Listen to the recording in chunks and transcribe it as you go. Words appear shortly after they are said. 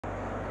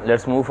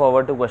Let's move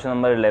forward to question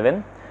number 11।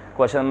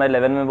 Question number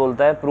 11 में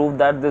बोलता है prove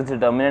that this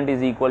determinant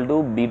is equal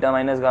to beta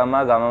minus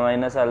gamma, gamma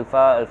minus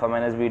alpha, alpha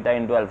minus beta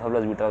into alpha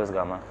plus beta plus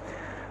gamma.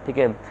 ठीक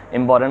है,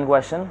 important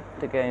question,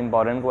 ठीक है,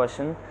 important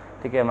question,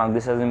 ठीक है, mark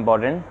this as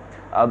important.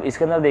 अब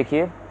इसके अंदर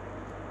देखिए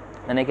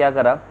मैंने क्या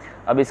करा,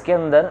 अब इसके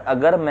अंदर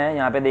अगर मैं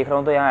यहाँ पे देख रहा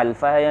हूँ तो यहाँ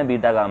अल्फा है या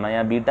बीटा गामा,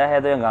 यहाँ बीटा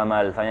है तो यहाँ गामा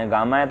अल्फा, यहाँ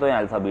गामा है तो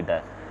यहाँ अल्फा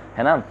बीटा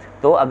है ना।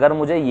 तो अगर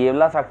मुझे ये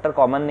वाला फैक्टर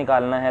कॉमन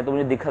निकालना है तो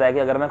मुझे दिख रहा है कि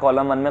अगर मैं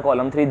कॉलम 1 में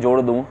कॉलम 3 जोड़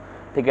दूँ,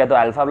 ठीक है, तो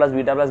alpha plus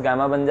beta plus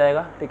gamma बन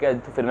जाएगा। ठीक है,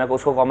 तो फिर मैं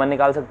उसको कॉमन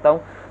निकाल सकता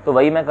हूँ। तो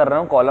वही मैं कर रहा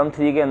हूँ, कॉलम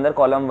 3 के अंदर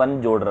कॉलम 1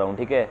 जोड़ रहा हूँ।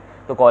 ठीक है,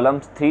 तो column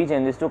 3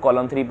 changes two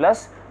column 3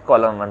 plus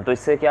column 1। तो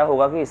इससे क्या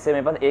होगा कि इससे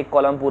मेरे पास एक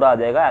कॉलम पूरा आ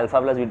जाएगा, alpha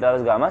plus beta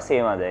plus gamma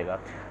same आ जाएगा,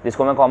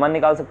 जिसको मैं कॉमन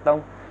निकाल सकता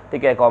हूँ।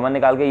 ठीक है, कॉमन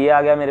निकाल के ये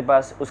आ गया मेरे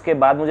पास। उसके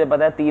बाद मुझे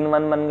पता है 3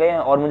 1 बन गए हैं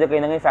और मुझे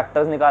कहीं ना कहीं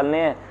फैक्टर्स निकालने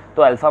हैं।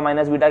 तो अल्फा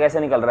माइनस बीटा कैसे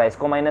निकल रहा है,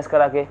 इसको माइनस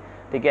करा के।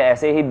 ठीक है,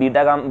 ऐसे ही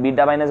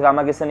बीटा माइनस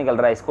गामा किससे निकल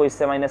रहा है, इसको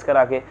इससे माइनस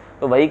करा के।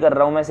 तो वही कर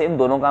रहा हूँ मैं, सेम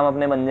दोनों काम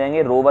अपने बन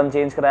जाएंगे। रो 1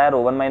 चेंज कराया,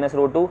 रो 1 माइनस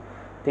रो 2,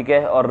 ठीक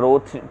है, और रो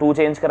 2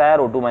 चेंज कराया,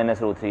 रो 2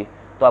 माइनस रो 3।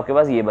 तो आपके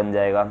पास ये बन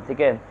जाएगा।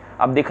 ठीक है,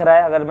 अब दिख रहा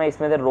है अगर मैं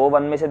इसमें से रो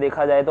 1 में से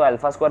देखा जाए तो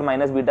alpha square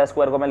minus beta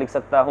square को मैं लिख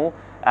सकता हूँ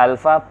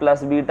alpha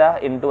plus beta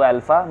into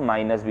alpha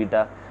minus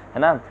beta, है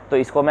ना। तो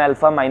इसको मैं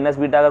अल्फा माइनस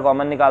बीटा का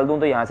कॉमन निकाल दूं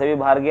तो यहाँ से भी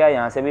बाहर गया,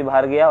 यहाँ से भी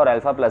बाहर गया और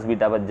अल्फा प्लस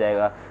बीटा बच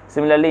जाएगा।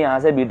 सिमिलरली यहाँ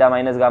से बीटा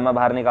माइनस गामा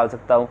बाहर निकाल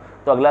सकता हूँ।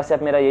 तो अगला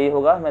स्टेप मेरा यही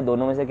होगा, मैं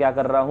दोनों में से क्या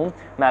कर रहा हूँ,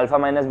 मैं अल्फा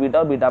माइनस बीटा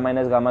और बीटा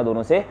माइनस गामा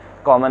दोनों से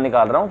कॉमन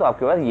निकाल रहा हूँ। तो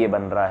आपके पास ये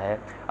बन रहा है।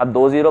 अब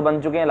 2 0 बन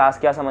चुके हैं,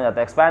 लास्ट क्या समझ आता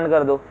है, एक्सपैंड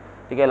कर दो।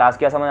 ठीक है, लास्ट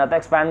क्या समझ आता है,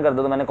 एक्सपैंड कर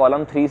दो। तो मैंने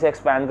कॉलम 3 से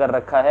एक्सपैंड कर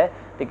रखा है।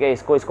 ठीक है,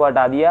 इसको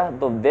हटा दिया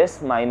तो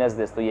दिस माइनस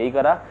दिस, तो यही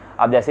करा।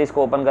 अब जैसे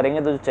इसको ओपन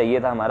करेंगे तो जो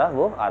चाहिए था हमारा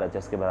वो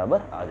RHS के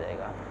बराबर आ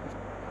जाएगा।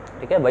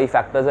 ठीक है, वही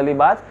फैक्टर्स वाली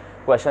बात,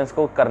 क्वेश्चंस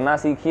को करना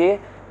सीखिए,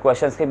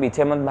 क्वेश्चंस के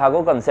पीछे मत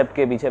भागो, कंसेप्ट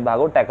के पीछे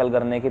भागो, टैकल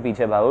करने के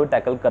पीछे भागो,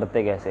 टैकल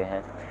करते कैसे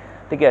हैं।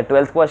 ठीक है,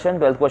 12th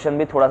क्वेश्चन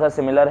भी थोड़ा सा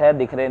सिमिलर है,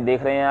 देख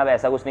रहे हैं आप,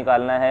 ऐसा कुछ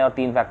निकालना है और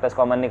 3 फैक्टर्स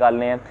कॉमन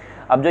निकालने हैं।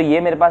 अब जो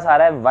ये मेरे पास आ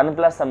रहा है 1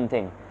 प्लस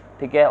समथिंग,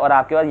 ठीक है, और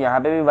आपके पास यहाँ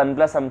पे भी 1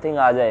 प्लस समथिंग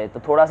आ जाए तो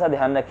थोड़ा सा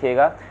ध्यान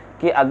रखिएगा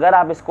कि अगर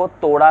आप इसको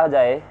तोड़ा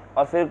जाए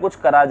और फिर कुछ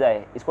करा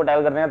जाए, इसको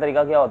टैकल करने का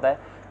तरीका क्या होता है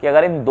कि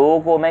अगर इन दो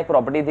को, मैं एक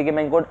प्रॉपर्टी थी कि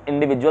मैं इनको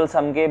इंडिविजुअल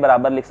सम के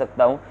बराबर लिख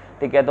सकता हूँ।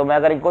 ठीक है, तो मैं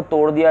अगर इनको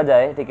तोड़ दिया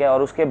जाए, ठीक है,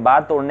 और उसके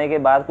बाद तोड़ने के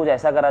बाद कुछ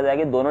ऐसा करा जाए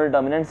कि दोनों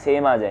डिटर्मिनेंट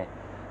सेम आ जाए,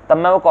 तब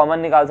मैं वो कॉमन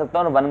निकाल सकता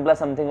हूँ और 1 प्लस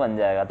समथिंग बन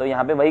जाएगा। तो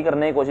यहाँ पे वही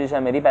करने की कोशिश है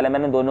मेरी। पहले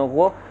मैंने दोनों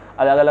को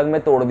अलग अलग में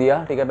तोड़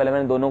दिया। ठीक है, पहले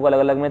मैंने दोनों को अलग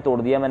अलग में तोड़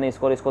दिया, मैंने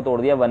इसको और इसको तोड़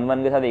दिया, 1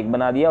 1 के साथ 1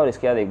 बना दिया और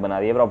इसके साथ 1 बना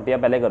दिया। प्रॉपर्टियाँ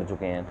पहले कर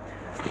चुके हैं।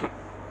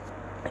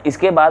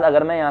 इसके बाद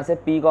अगर मैं यहाँ से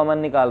P कॉमन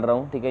निकाल रहा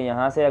हूँ, ठीक है,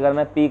 यहाँ से अगर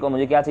मैं P को,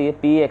 मुझे क्या चाहिए,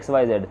 P x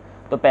y z,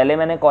 तो पहले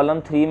मैंने कॉलम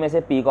 3 में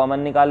से P कॉमन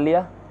निकाल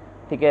लिया।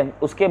 ठीक है,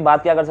 उसके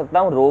बाद क्या कर सकता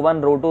हूँ, रो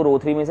 1 रो 2 रो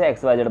 3 में से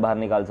x y z बाहर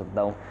निकाल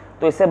सकता हूँ।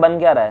 तो इससे बन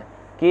क्या रहा है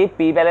कि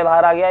P पहले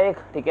बाहर आ गया एक,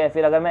 ठीक है,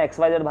 फिर अगर मैं x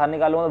y z बाहर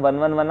निकालूंगा तो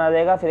 1 1 1 आ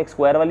जाएगा, फिर एक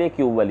स्क्वायर वाली एक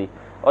क्यूब वाली,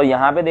 और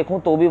यहाँ पे देखूँ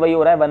तो भी वही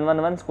हो रहा है 1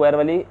 1 1 स्क्वायर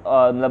वाली,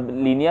 मतलब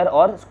लीनियर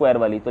और स्क्वायर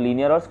वाली, तो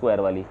लीनियर और स्क्वायर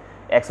वाली।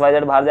 x y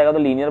z बाहर जाएगा तो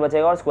लीनियर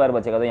बचेगा और स्क्वायर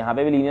बचेगा, तो यहाँ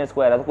पे भी लीनियर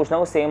स्क्वायर है, तो कुछ ना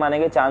कुछ सेम आने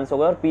के चांस हो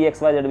गए और P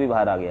x y z भी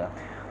बाहर आ गया।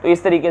 तो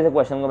इस तरीके से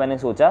क्वेश्चन को मैंने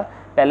सोचा,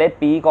 पहले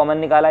P कॉमन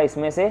निकाला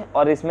इसमें से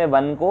और इसमें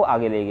 1 को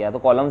आगे ले गया, तो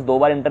कॉलम्स 2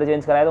 बार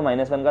इंटरचेंज कराया, तो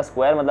 -1 का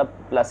स्क्वायर मतलब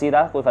प्लस ही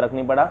रहा, कोई फर्क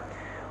नहीं पड़ा।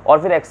 और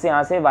फिर x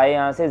यहाँ से, y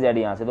यहाँ से, z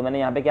यहाँ से, तो मैंने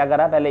यहाँ पे क्या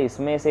करा, पहले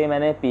इसमें से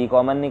मैंने P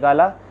कॉमन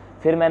निकाला,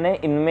 फिर मैंने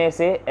इनमें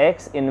से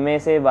x, इनमें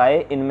से y,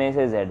 इनमें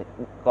से z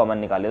कॉमन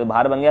निकाले, तो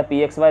बाहर बन गया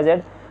P x y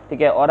z।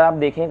 ठीक है, और आप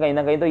देखें कहीं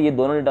ना कहीं तो ये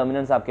दोनों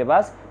डिटर्मिनेंट्स आपके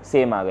पास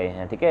सेम आ गए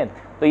हैं। ठीक है,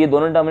 तो ये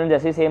दोनों डिटर्मिनेंट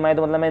जैसे ही सेम आए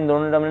तो मतलब मैं इन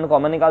दोनों डिटर्मिनेंट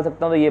कॉमन निकाल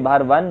सकता हूँ। तो ये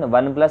बाहर 1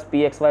 1 plus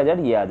P x y z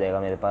ये आ जाएगा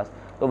मेरे पास।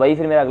 तो वही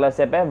फिर मेरा अगला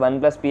स्टेप है, 1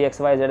 plus P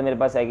x y z मेरे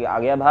पास आ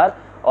गया बाहर,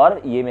 और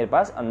ये मेरे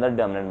पास अंदर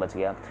डिटर्मिनेंट बच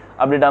गया।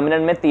 अब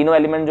डिटर्मिनेंट में तीनों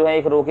एलिमेंट जो है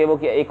एक रो के, वो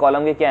एक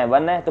कॉलम के क्या है,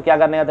 1 है। तो क्या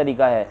करने का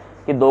तरीका है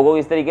कि 2 को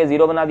इस तरीके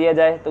 0 बना दिया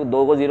जाए। तो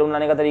 2 को 0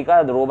 बनाने का तरीका,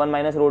 रो 1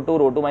 माइनस रो 2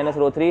 रो 2 माइनस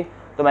रो 3,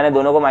 तो मैंने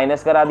दोनों को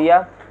माइनस करा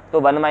दिया, तो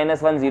 1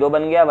 माइनस 1 0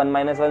 बन गया, 1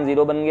 माइनस 1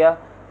 0 बन गया,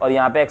 और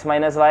यहाँ पे x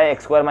minus Y,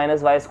 x square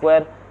minus Y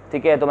square.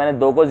 ठीक है, तो मैंने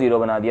 2 को 0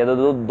 बना दिया,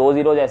 तो 2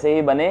 0 जैसे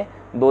ही बने,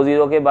 2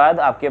 0 के बाद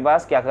आपके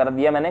पास क्या कर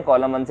दिया मैंने,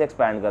 कॉलम 1 से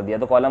एक्सपैंड कर दिया।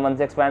 तो कॉलम 1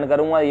 से एक्सपैंड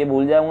करूंगा, ये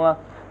भूल जाऊंगा।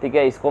 ठीक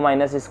है, इसको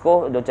माइनस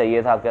इसको, जो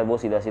चाहिए था आपके वो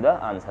सीधा सीधा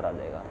आंसर आ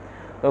जाएगा।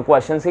 तो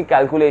क्वेश्चंस की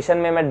कैलकुलेशन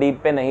में मैं डीप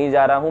पे नहीं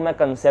जा रहा हूँ, मैं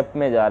कंसेप्ट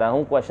में जा रहा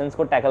हूँ, क्वेश्चंस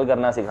को टैकल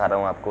करना सिखा रहा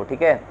हूँ आपको।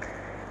 ठीक है,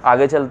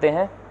 आगे चलते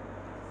हैं।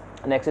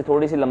 नेक्स्ट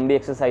थोड़ी सी लंबी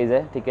एक्सरसाइज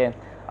है। ठीक है,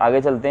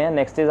 आगे चलते हैं।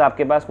 नेक्स्ट इज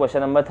आपके पास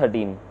क्वेश्चन नंबर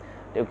 13।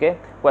 ठीक है,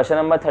 क्वेश्चन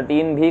नंबर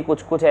 13 भी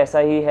कुछ ऐसा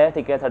ही है।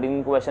 ठीक है,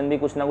 13 क्वेश्चन भी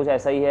कुछ ना कुछ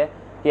ऐसा ही है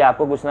कि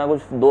आपको कुछ ना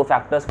कुछ 2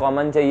 फैक्टर्स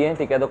कॉमन चाहिए।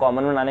 ठीक है, तो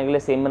कॉमन बनाने के लिए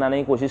सेम बनाने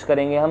की कोशिश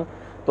करेंगे हम।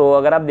 तो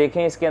अगर आप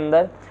देखें इसके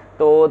अंदर,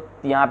 तो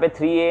यहाँ पे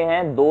 3a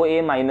हैं,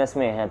 2a माइनस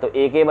में है, तो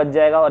एक a बच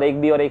जाएगा और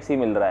एक b और एक c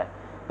मिल रहा है।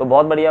 तो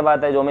बहुत बढ़िया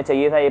बात है, जो हमें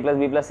चाहिए था a प्लस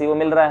बी प्लस सी वो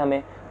मिल रहा है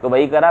हमें। तो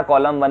वही करा,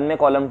 कॉलम 1 में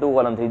कॉलम 2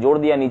 कॉलम 3 जोड़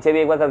दिया। नीचे भी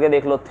एक बार करके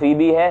देख लो,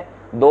 3b है,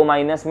 2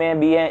 माइनस में है,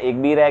 b है,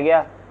 एक b रह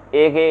गया,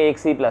 एक a एक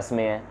c प्लस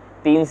में है।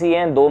 3 सी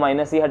हैं, 2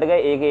 माइनस सी हट गए,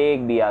 एक ए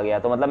एक बी आ गया,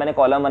 तो मतलब मैंने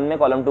कॉलम 1 में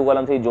कॉलम 2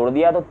 कॉलम 3 जोड़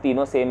दिया, तो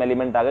तीनों सेम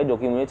एलिमेंट आ गए जो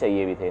कि मुझे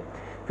चाहिए भी थे।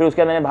 फिर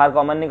उसके बाद मैंने बाहर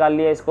कॉमन निकाल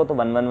लिया इसको, तो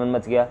 1 1 1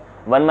 बच गया।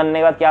 1 बनने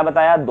के बाद क्या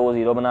बताया, 2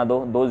 0 बना दो,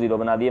 2 0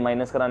 बना दिए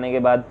माइनस कराने के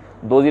बाद।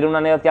 2 0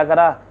 बनाने के बाद क्या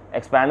करा,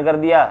 एक्सपैंड कर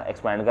दिया,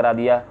 एक्सपैंड करा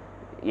दिया,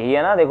 यही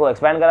है ना, देखो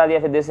एक्सपैंड करा दिया।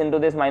 फिर this into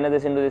this minus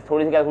this into this,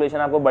 थोड़ी सी कैलकुलेशन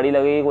आपको बड़ी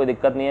लगेगी, कोई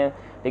दिक्कत नहीं है,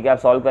 ठीक है, आप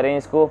सॉल्व करें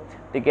इसको,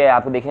 ठीक है।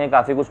 आप देखें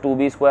काफ़ी कुछ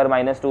 2b²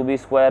 minus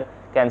 2b²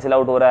 cancel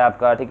out हो रहा है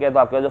आपका, ठीक है। तो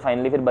आपका जो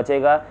फाइनली फिर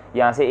बचेगा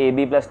यहाँ से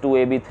ab plus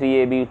 2ab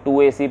 3ab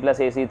 2ac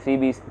plus ac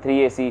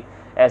 3ac,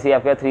 ऐसे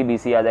आपका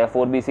 3bc आ जाएगा,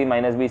 4bc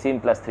minus bc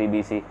plus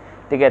 3bc,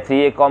 ठीक है।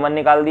 3 एक कॉमन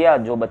निकाल दिया,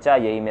 जो बचा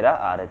यही मेरा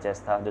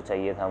RHS था जो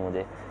चाहिए था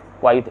मुझे,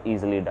 क्वाइट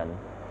ईजिली डन।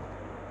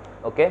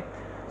 ओके,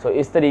 सो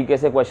इस तरीके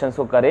से क्वेश्चंस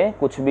को करें,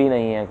 कुछ भी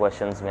नहीं है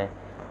क्वेश्चंस में,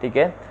 ठीक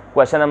है।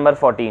 क्वेश्चन नंबर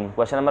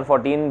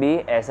 14 भी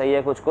ऐसा ही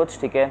है कुछ,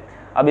 ठीक है।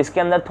 अब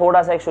इसके अंदर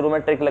थोड़ा सा एक शुरू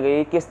में ट्रिक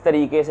लगेगी, किस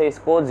तरीके से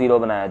इसको 0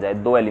 बनाया जाए,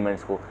 2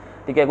 एलिमेंट्स को,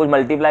 ठीक है। कुछ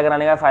मल्टीप्लाई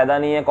कराने का फ़ायदा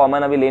नहीं है,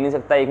 कॉमन अभी ले नहीं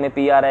सकता, एक में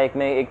P आ रहा है,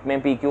 एक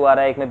में PQ आ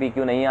रहा है, एक में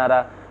PQ नहीं आ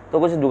रहा, तो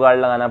कुछ जुगाड़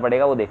लगाना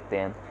पड़ेगा, वो देखते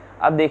हैं।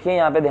 अब देखिए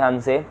यहाँ पे ध्यान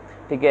से,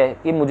 ठीक है,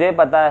 कि मुझे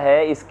पता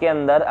है इसके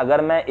अंदर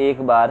अगर मैं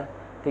एक बार,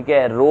 ठीक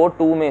है, रो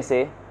 2 में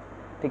से,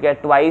 ठीक है,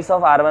 ट्वाइस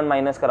ऑफ R1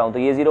 माइनस कराऊँ तो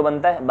ये 0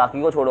 बनता है,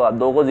 बाकी को छोड़ो आप,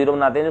 2 को 0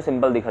 बनाते हैं जो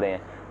सिंपल दिख रहे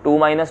हैं। 2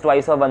 माइनस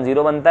ट्वाइस ऑफ 1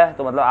 0 बनता है,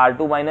 तो मतलब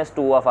R2 minus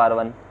 2 of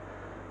R1।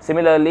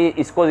 Similarly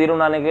इसको 0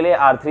 बनाने के लिए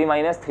R3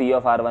 minus 3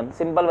 of R1,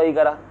 simple वही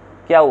करा,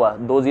 क्या हुआ,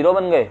 2 0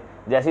 बन गए।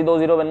 जैसे ही 2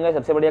 0 बन गए,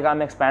 सबसे बढ़िया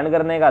काम एक्सपैंड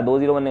करने का, 2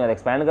 0 बनने के बाद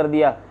एक्सपैंड कर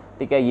दिया,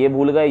 ठीक है। ये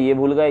भूल गए,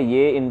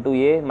 ये इंटू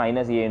ये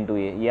माइनस ये इंटू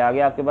ये आ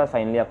गया आपके पास,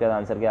 फाइनली आपके पास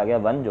आंसर क्या आ गया,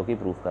 1, जो कि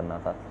प्रूफ करना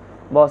था।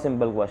 बहुत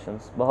सिंपल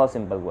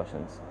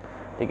क्वेश्चंस,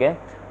 ठीक है।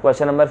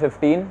 क्वेश्चन नंबर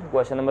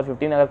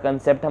 15, अगर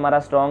कंसेप्ट हमारा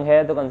स्ट्रॉन्ग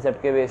है तो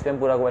कंसेप्ट के बेस पे हम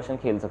पूरा क्वेश्चन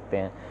खेल सकते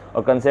हैं,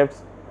 और कंसेप्ट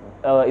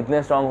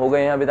इतने स्ट्रॉन्ग हो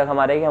गए हैं अभी तक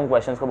हमारे कि हम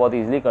क्वेश्चंस को बहुत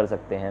इजीली कर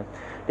सकते हैं,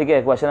 ठीक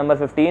है। क्वेश्चन नंबर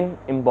 15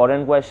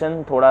 इंपॉर्टेंट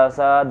क्वेश्चन, थोड़ा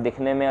सा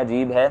दिखने में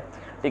अजीब है,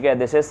 ठीक है।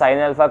 This is sine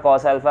alpha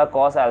cos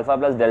alpha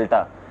plus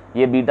delta,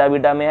 ये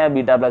बीटा में है,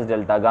 बीटा प्लस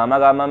डेल्टा,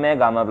 गामा में है,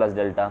 गामा प्लस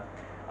डेल्टा।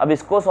 अब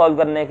इसको सॉल्व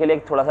करने के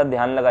लिए थोड़ा सा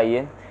ध्यान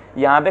लगाइए,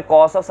 यहाँ पे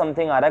कॉस ऑफ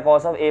समथिंग आ रहा है,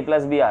 cos of a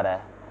plus B आ रहा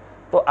है,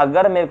 तो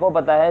अगर मेरे को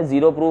पता है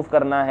 0 प्रूफ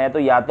करना है तो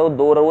या तो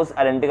 2 रोज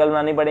आइडेंटिकल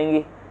बनानी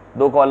पड़ेंगी,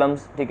 2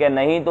 कॉलम्स, ठीक है,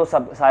 नहीं तो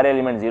सब सारे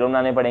एलिमेंट 0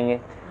 बनाने पड़ेंगे।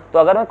 तो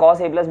अगर मैं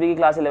cos a प्लस बी की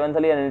क्लास 11th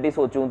वाली आइडेंटिटी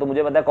सोचूं तो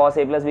मुझे पता है cos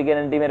a प्लस बी की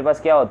आइडेंटिटी मेरे पास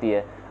क्या होती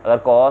है,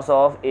 अगर cos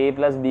of a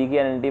plus B की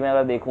आइडेंटिटी में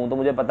अगर देखूं तो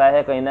मुझे पता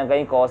है कहीं ना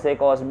कहीं cos a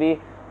cos b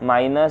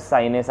minus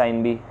sign a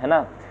sign b, है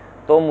ना।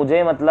 तो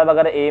मुझे मतलब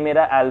अगर a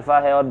मेरा अल्फा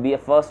है और b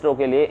फर्स्ट रो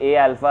के लिए a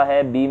अल्फा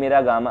है, b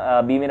मेरा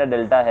गामा, b मेरा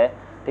डेल्टा है,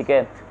 ठीक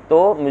है,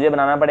 तो मुझे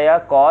बनाना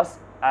पड़ेगा cos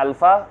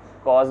alpha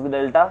cos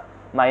delta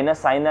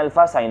minus sine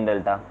alpha sine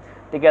delta,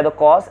 ठीक है। तो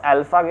cos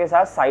अल्फा के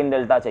साथ साइन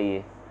डेल्टा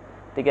चाहिए,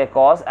 ठीक है,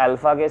 cos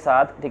अल्फा के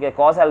साथ, ठीक है,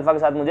 cos अल्फा के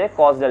साथ मुझे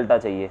cos डेल्टा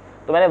चाहिए।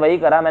 तो मैंने वही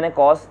करा, मैंने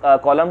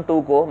कॉलम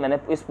 2 को, मैंने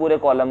इस पूरे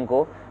कॉलम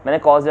को मैंने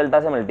cos डेल्टा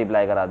से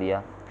मल्टीप्लाई करा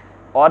दिया,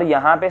 और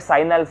यहाँ पे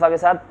साइन अल्फा के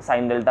साथ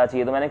साइन डेल्टा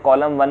चाहिए, तो मैंने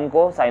कॉलम 1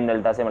 को साइन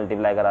डेल्टा से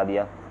मल्टीप्लाई करा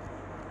दिया।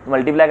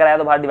 मल्टीप्लाई कराया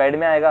तो बाहर डिवाइड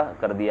में आएगा,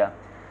 कर दिया।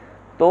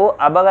 तो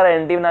अब अगर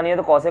आइडेंटिटी बनानी है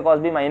तो cos a cos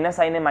b minus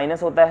sign a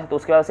minus होता है, तो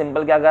उसके बाद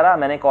सिंपल क्या करा,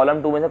 मैंने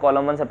कॉलम 2 में से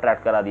कॉलम 1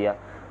 सब्ट्रैक्ट करा दिया,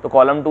 तो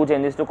column 2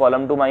 changes two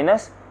column 2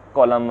 minus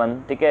column 1,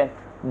 ठीक है,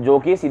 जो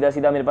कि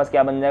सीधा मेरे पास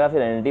क्या बन जाएगा,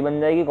 फिर आइडेंटिटी बन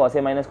जाएगी cos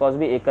a minus cos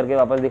b। एक करके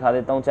वापस दिखा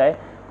देता हूँ, चाहे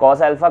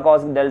cos अल्फा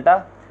cos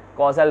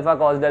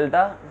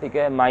डेल्टा, ठीक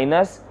है,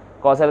 minus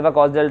cos alpha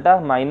cos delta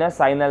minus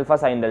sine alpha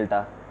sine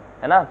delta,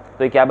 है ना।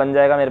 तो ये क्या बन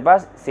जाएगा मेरे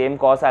पास, सेम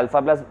cos अल्फा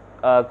प्लस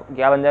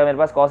क्या बन जाएगा मेरे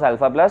पास, cos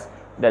अल्फा प्लस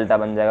डेल्टा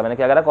बन जाएगा। मैंने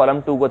क्या करा,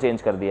 कॉलम 2 को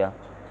चेंज कर दिया,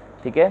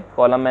 ठीक है,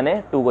 कॉलम मैंने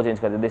 2 को चेंज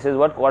कर दिया। This is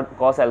what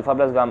cos alpha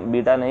plus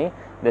beta नहीं,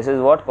 this is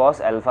what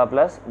cos alpha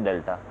plus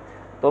delta.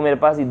 तो मेरे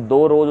पास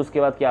 2 रोज,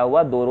 उसके बाद क्या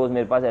हुआ, 2 रोज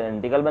मेरे पास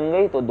आइडेंटिकल बन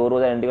गई, तो 2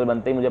 रोज आइडेंटिकल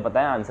बनते ही मुझे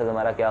पता है आंसर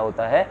हमारा क्या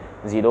होता है,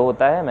 0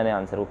 होता है। मैंने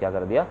आंसर को क्या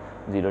कर दिया,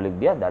 0 लिख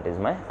दिया, that is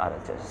my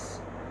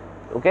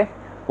RHS। Okay,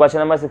 question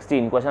number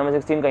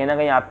 16 कहीं ना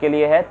कहीं आपके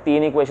लिए है।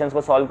 3 इक्वेशंस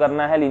को सॉल्व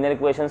करना है, लीनियर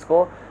इक्वेशंस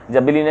को।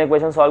 जब भी लीनियर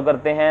इक्वेशन सॉल्व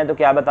करते हैं तो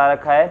क्या बता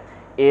रखा है,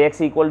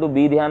 ax इक्वल टू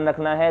b ध्यान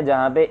रखना है,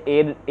 जहाँ पे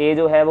a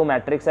जो है वो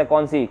मैट्रिक्स है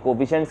कौन सी,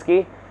 कोफिशिएंट्स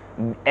की,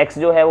 x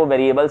जो है वो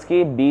वेरिएबल्स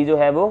की, b जो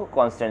है वो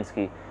कॉन्स्टेंट्स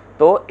की।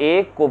 तो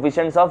a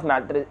कोफिशिएंट्स ऑफ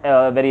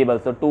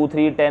वेरिएबल्स, तो 2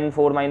 3 10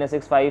 4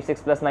 -6 5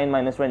 6 +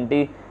 9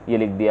 -20 ये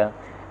लिख दिया।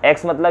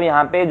 x मतलब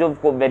यहाँ पे जो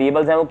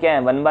वेरिएबल्स हैं वो क्या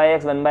है,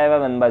 1/x 1/y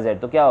 1/z,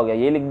 तो क्या हो गया,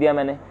 ये लिख दिया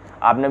मैंने।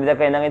 आपने अभी तक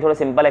कहीं ना कहीं थोड़े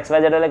सिंपल x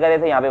y z वाले करे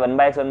थे, यहाँ पे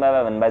 1/x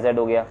 1/y 1/z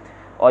हो गया।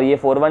 और ये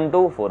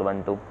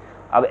 412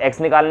 अब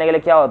x निकालने के लिए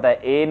क्या होता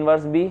है, a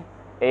inverse b,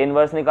 a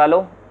inverse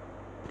निकालो,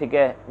 ठीक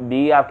है,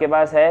 b आपके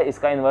पास है,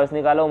 इसका इनवर्स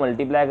निकालो,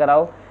 मल्टीप्लाई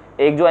कराओ,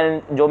 एक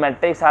जो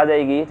मैट्रिक्स आ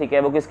जाएगी, ठीक है,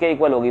 वो किसके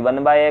इक्वल होगी,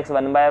 1/x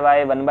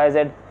 1/y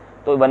 1/z।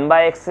 तो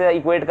 1/x से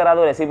इक्वेट करा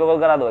दो, रेसिप्रोकल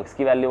करा दो, x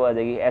की वैल्यू आ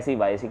जाएगी, ऐसी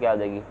y सी क्या आ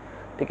जाएगी,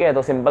 ठीक है।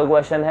 तो सिंपल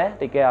क्वेश्चन है,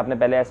 ठीक है, आपने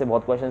पहले ऐसे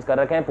बहुत क्वेश्चंस कर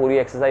रखे हैं। पूरी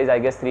एक्सरसाइज आई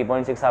गेस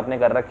 3.6 आपने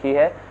कर रखी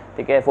है,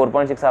 ठीक है,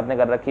 4.6 आपने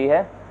कर रखी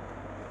है,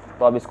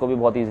 तो अब इसको भी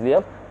बहुत ईजिली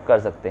अब कर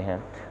सकते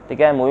हैं,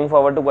 ठीक है। Moving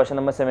forward to question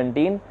number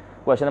 17।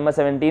 Question number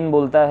 17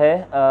 बोलता है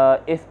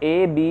if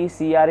A B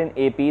C are in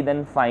A P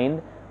then find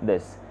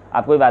this.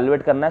 आपको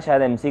इवैल्यूएट करना है,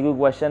 शायद एमसीक्यू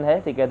क्वेश्चन है,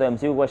 ठीक है। तो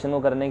एमसीक्यू क्वेश्चन को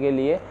करने के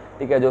लिए,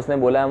 ठीक है, जो उसने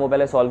बोला है वो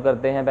पहले सॉल्व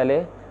करते हैं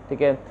पहले,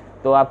 ठीक है।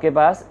 तो आपके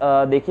पास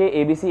देखिए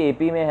A B C A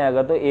P में है,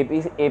 अगर तो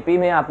ए पी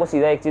में आपको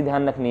सीधा एक चीज़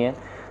ध्यान रखनी है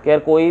कि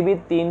अगर कोई भी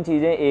 3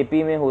 चीज़ें ए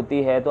पी में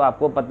होती है तो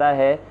आपको पता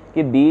है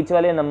कि बीच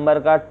वाले नंबर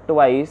का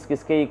ट्वाइस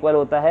किसके इक्वल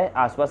होता है,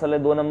 आसपास वाले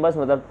 2 नंबर्स,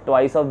 मतलब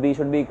twice of B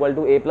should be equal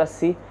to A plus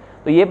सी।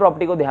 तो ये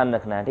प्रॉपर्टी को ध्यान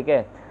रखना है, ठीक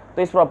है।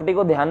 तो इस प्रॉपर्टी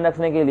को ध्यान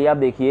रखने के लिए आप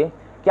देखिए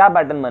क्या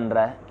पैटर्न बन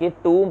रहा है कि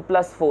 2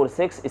 + 4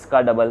 6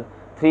 इसका डबल,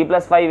 3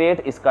 + 5 8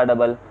 इसका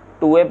डबल,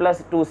 2a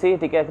 + 2c,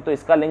 ठीक है। तो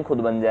इसका लिंक खुद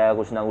बन जाएगा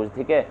कुछ ना कुछ,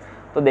 ठीक है।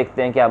 तो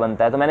देखते हैं क्या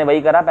बनता है। तो मैंने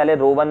वही करा पहले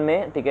रो 1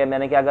 में, ठीक है,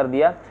 मैंने क्या कर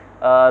दिया,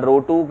 रो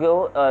 2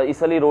 को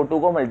इस वाली रो 2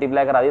 को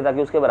मल्टीप्लाई करा दिया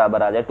ताकि उसके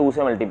बराबर आ जाए, 2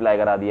 से मल्टीप्लाई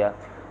करा दिया।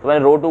 तो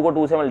मैंने रो 2 को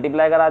 2 से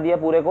मल्टीप्लाई करा दिया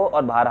पूरे को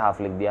और बाहर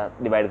हाफ लिख दिया,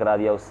 डिवाइड करा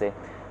दिया उससे।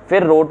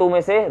 फिर रो 2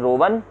 में से रो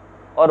 1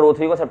 और रो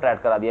 3 को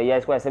सब्ट्रैक्ट करा दिया, या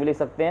इसको ऐसे भी लिख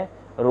सकते हैं,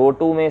 रो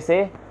 2 में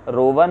से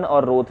रो 1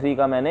 और रो 3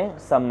 का मैंने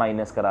सम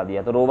माइनस करा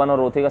दिया। तो रो 1 और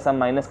रो 3 का सम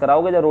माइनस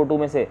कराओगे जब रो 2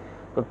 में से,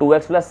 तो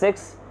 2x +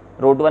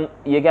 6 रो 1,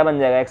 ये क्या बन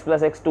जाएगा, x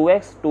 + x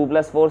 2x, 2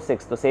 + 4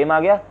 6, तो सेम आ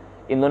गया।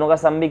 इन दोनों का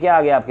सम भी क्या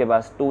आ गया आपके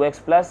पास,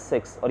 2x +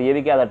 6, और ये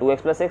भी क्या था,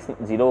 2x +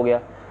 6 0 हो गया।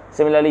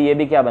 सिमिलरली ये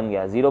भी क्या बन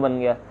गया, 0 बन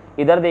गया।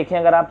 इधर देखें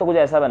अगर आप तो कुछ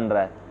ऐसा बन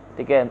रहा है,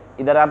 ठीक है।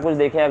 इधर आप कुछ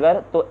देखें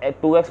अगर तो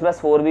 2x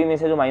 + 4b में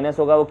से जो माइनस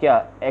होगा वो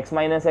क्या, x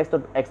 - x, तो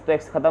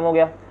x खत्म हो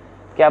गया,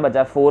 क्या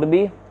बचा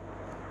 4b,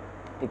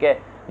 ठीक है,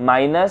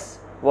 माइनस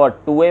वॉट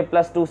 2a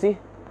 + 2c,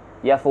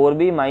 या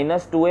 4b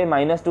 -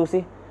 2a -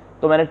 2c।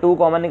 तो मैंने 2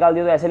 कॉमन निकाल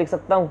दिया तो ऐसे लिख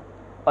सकता हूँ।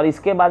 और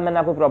इसके बाद मैंने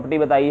आपको प्रॉपर्टी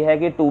बताई है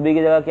कि 2b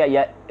की जगह क्या,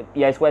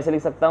 या इसको ऐसे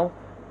लिख सकता हूँ,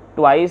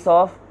 twice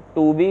of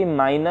 2b -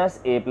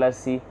 a +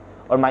 c,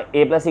 और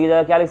a + c की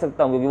जगह क्या लिख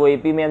सकता हूँ, क्योंकि वो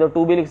AP में है तो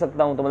 2b लिख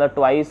सकता हूँ। तो मतलब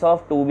ट्वाइस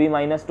ऑफ 2b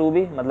 -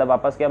 2b, मतलब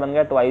वापस क्या बन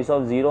गया, ट्वाइस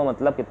ऑफ 0,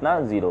 मतलब कितना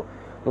 0।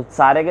 तो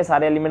सारे के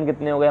सारे एलिमेंट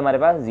कितने हो गए हमारे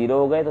पास, 0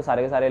 हो गए। तो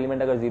सारे के सारे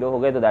एलिमेंट अगर 0 हो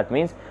गए तो दैट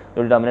मीन्स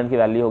जो डिटर्मिनेंट की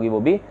वैल्यू होगी वो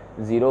भी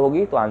 0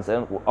 होगी। तो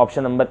आंसर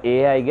ऑप्शन नंबर ए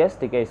है आई गेस,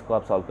 ठीक है। इसको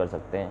आप सॉल्व कर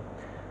सकते हैं,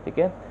 ठीक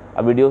है।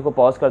 अब वीडियो को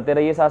पॉज करते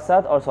रहिए साथ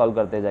साथ और सॉल्व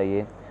करते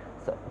जाइए,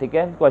 ठीक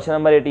है। क्वेश्चन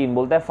नंबर 18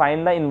 बोलता है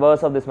find the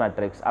inverse of this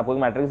matrix. आपको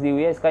एक मैट्रिक्स दी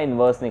हुई है, इसका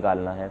इनवर्स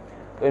निकालना है।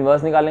 तो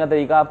इनवर्स निकालने का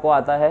तरीका आपको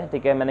आता है,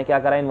 ठीक है। मैंने क्या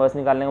करा, इनवर्स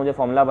निकालने का मुझे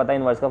फॉर्मूला पता है।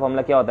 इनवर्स का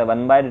फॉर्मूला क्या होता है,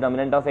 1 /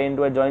 determinant of a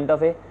 × adjoint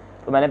of a।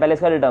 तो मैंने पहले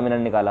इसका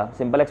डिटर्मिनेंट निकाला,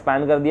 सिंपल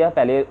एक्सपैंड कर दिया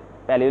पहले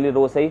वाली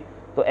रो से ही,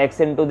 तो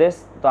x ×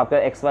 दिस, तो आपका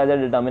x y z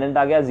डिटर्मिनेंट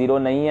आ गया, 0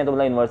 नहीं है तो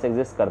मतलब इनवर्स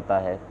एग्जिस्ट करता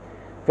है।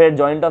 फिर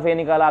जॉइंट ऑफ ए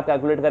निकाला, आप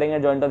कैलकुलेट करेंगे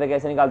जॉइंट ऑफ ए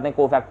कैसे निकालते हैं,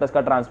 कोफैक्टर्स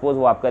का ट्रांसपोज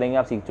वो आप करेंगे,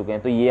 आप सीख चुके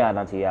हैं। तो ये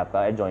आना चाहिए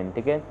आपका एडजॉइंट,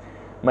 ठीक है।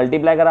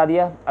 मल्टीप्लाई करा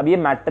दिया। अब ये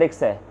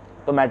मैट्रिक्स है,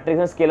 तो मैट्रिक्स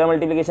में स्केलर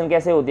मल्टीप्लिकेशन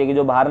कैसे होती है कि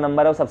जो बाहर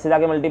नंबर है वो सबसे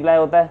जाके मल्टीप्लाई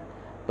होता है।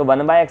 तो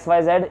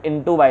 1/xyz ×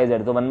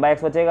 yz, तो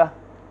 1/x बचेगा,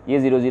 ये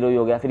 0 0 ही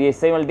हो गया। फिर ये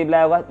इससे ही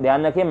मल्टीप्लाई होगा।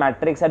 ध्यान रखिए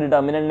मैट्रिक्स है,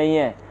 डिटर्मिनेंट नहीं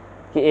है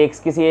कि एक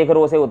किसी एक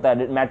रो से होता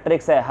है,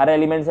 मैट्रिक्स है, हर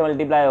एलिमेंट से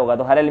मल्टीप्लाई होगा।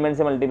 तो हर एलिमेंट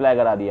से मल्टीप्लाई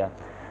करा दिया,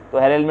 तो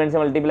हर एलिमेंट से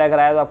मल्टीप्लाई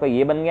कराया तो आपका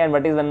ये बन गया। And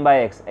what is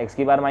 1/x, x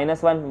की power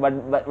 -1,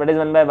 what is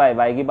 1/y,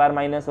 y की power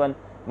 -1,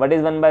 what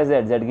is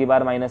 1/z, z की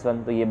पावर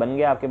 -1। तो ये बन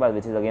गया आपके पास,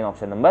 which is again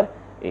option number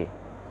A.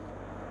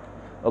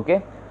 Okay,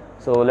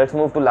 so let's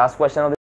move to last question of